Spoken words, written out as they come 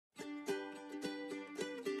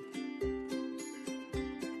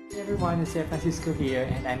everyone, it's Francisco here,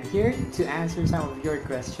 and I'm here to answer some of your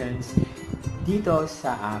questions dito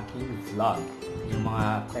sa aking vlog. Yung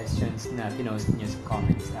mga questions na pinost niyo sa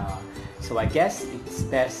comments. So I guess it's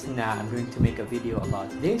best na I'm going to make a video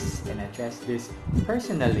about this and address this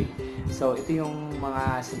personally. So ito yung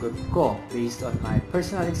mga sagot ko based on my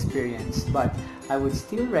personal experience, but I would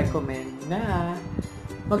still recommend na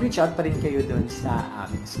mag-reach out pa rin kayo dun sa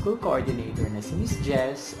aming school coordinator na si Miss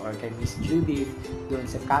Jess or kay Miss Judith dun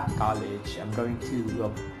sa Cat College. I'm going to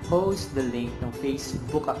post the link ng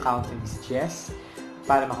Facebook account ni Miss Jess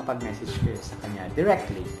para makapag-message kayo sa kanya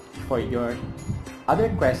directly for your other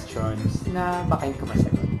questions na baka hindi ko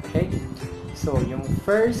masagot. Okay? So, yung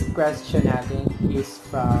first question natin is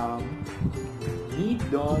from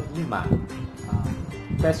Nido Lima.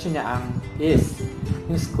 Question niya is,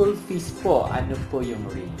 yung school fees po, ano po yung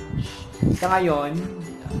range? Sa ngayon,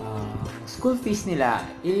 school fees nila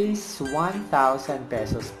is 1,000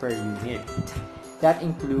 pesos per unit. That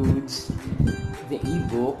includes the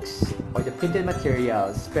e-books or the printed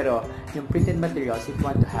materials. Pero yung printed materials, if you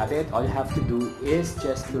want to have it, all you have to do is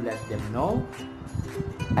just to let them know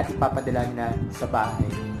at ipapadala na sa bahay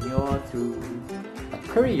ninyo through a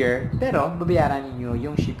courier, pero babayaran ninyo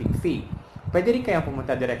yung shipping fee. Pwede rin kayong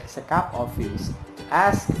pumunta direct sa CAP office to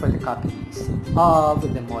ask for the copies of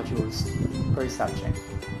the modules per subject.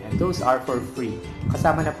 And those are for free.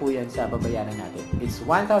 Kasama na po yan sa babayaran natin. It's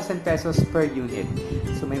 1,000 pesos per unit.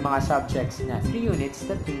 So may mga subjects na 3 units,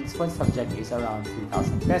 that means one subject is around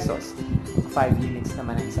 3,000 pesos. 5 units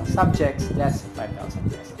naman ang isang subject, that's 5,000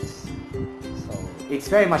 pesos. So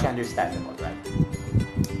it's very much understandable, right?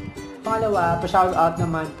 Pangalawa, pa-shoutout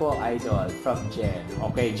naman po, idol, from Jen.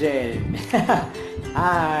 Okay, Jen.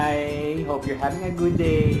 Hi! Hope you're having a good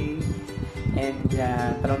day. And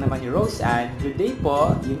tanong naman ni Roseanne, good day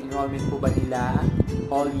po. Yung enrollment po ba nila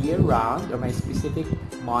all year round or may specific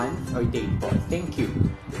month or date po? Thank you.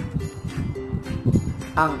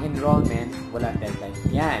 Ang enrollment, wala deadline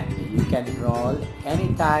yan. You can enroll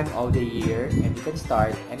any time of the year and you can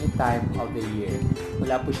start any time of the year.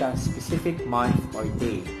 Wala po siyang specific month or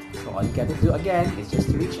date. So all you gotta do again is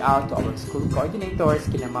just to reach out to our school coordinators,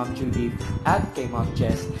 kina Ma'am Judith at kay Ma'am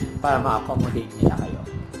Jess para ma-accommodate nila kayo.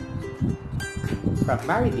 From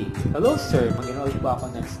Marity, hello sir, mag-enroll po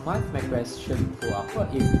ako next month. May question po ako,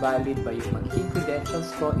 if valid ba yung magiging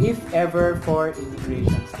credentials ko if ever for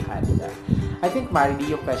immigration sa Canada? I think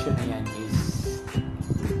Marity, yung question na yan is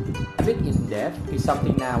a bit in-depth. It's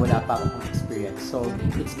something na wala pa akong experience. So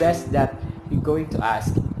it's best that you're going to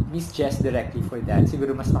ask Miss Jess directly for that.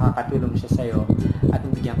 Siguro mas makakatulong siya sa'yo at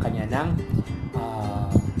mabigyan kanya ng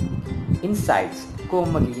insights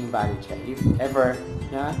kung magiging valid siya. If ever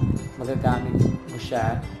na magagamit mo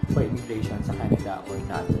siya for immigration sa Canada or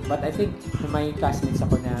not. But I think may classmates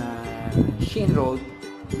ako na she enrolled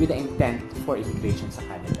with the intent for immigration sa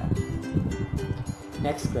Canada.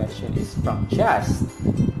 Next question is from Just.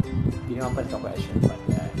 Hindi naman pa ito question, but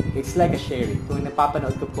it's like a sharing. Kung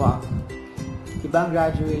napapanood ko po ang ibang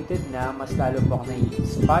graduated na, mas lalo po ako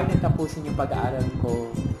nai-inspire na tapusin yung pag-aaral ko.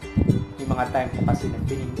 Yung mga time ko kasi na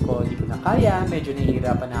feeling ko, di ko na kaya, medyo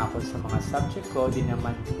nahihirapan na ako sa mga subject ko, di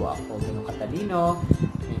naman po ako ganun katalino.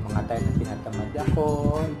 May mga time na tinatamad ako,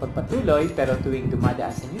 ipagpatuloy, pero tuwing dumadaan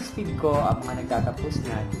sa newsfeed ko, ang mga nagtatapos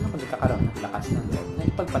na, di ako nagkakaroon ng lakas ng loob na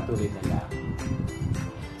ipagpatuloy na lang.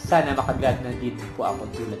 Sana makagrad na din po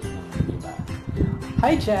ako tulad ng iba.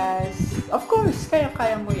 Hi Jazz! Of course,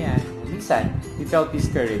 kaya-kaya mo yan. Minsan, we felt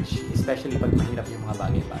discouraged, especially pag mahirap yung mga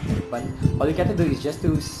bagay-bagay. But all you gotta do is just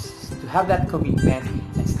to have that commitment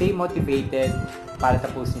and stay motivated para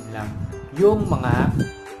tapusin lang yung mga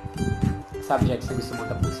subjects na gusto mo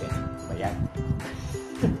tapusin. Diba yan?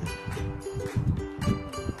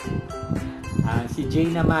 Si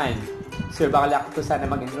Jay naman, Sir, bakala ko sana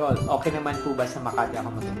mag-enroll. Okay naman po ba sa Makati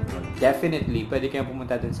ako mag-enroll? Definitely. Pwede kayong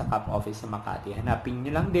pumunta dun sa CAP office sa Makati. Hanapin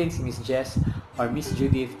nyo lang din si Miss Jess or Miss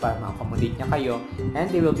Judith para ma-accommodate niya kayo and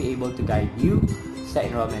they will be able to guide you sa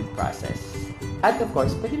enrollment process. At of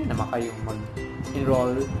course, pwede na naman kayong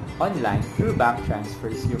mag-enroll online through bank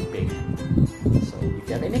transfers yung payment. So, if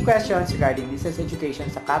you have any questions regarding distance education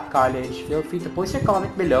sa CAP College, feel free to post your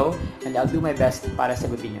comment below and I'll do my best para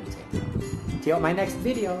sagutin yun sa inyo. See you on my next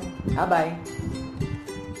video. Bye-bye!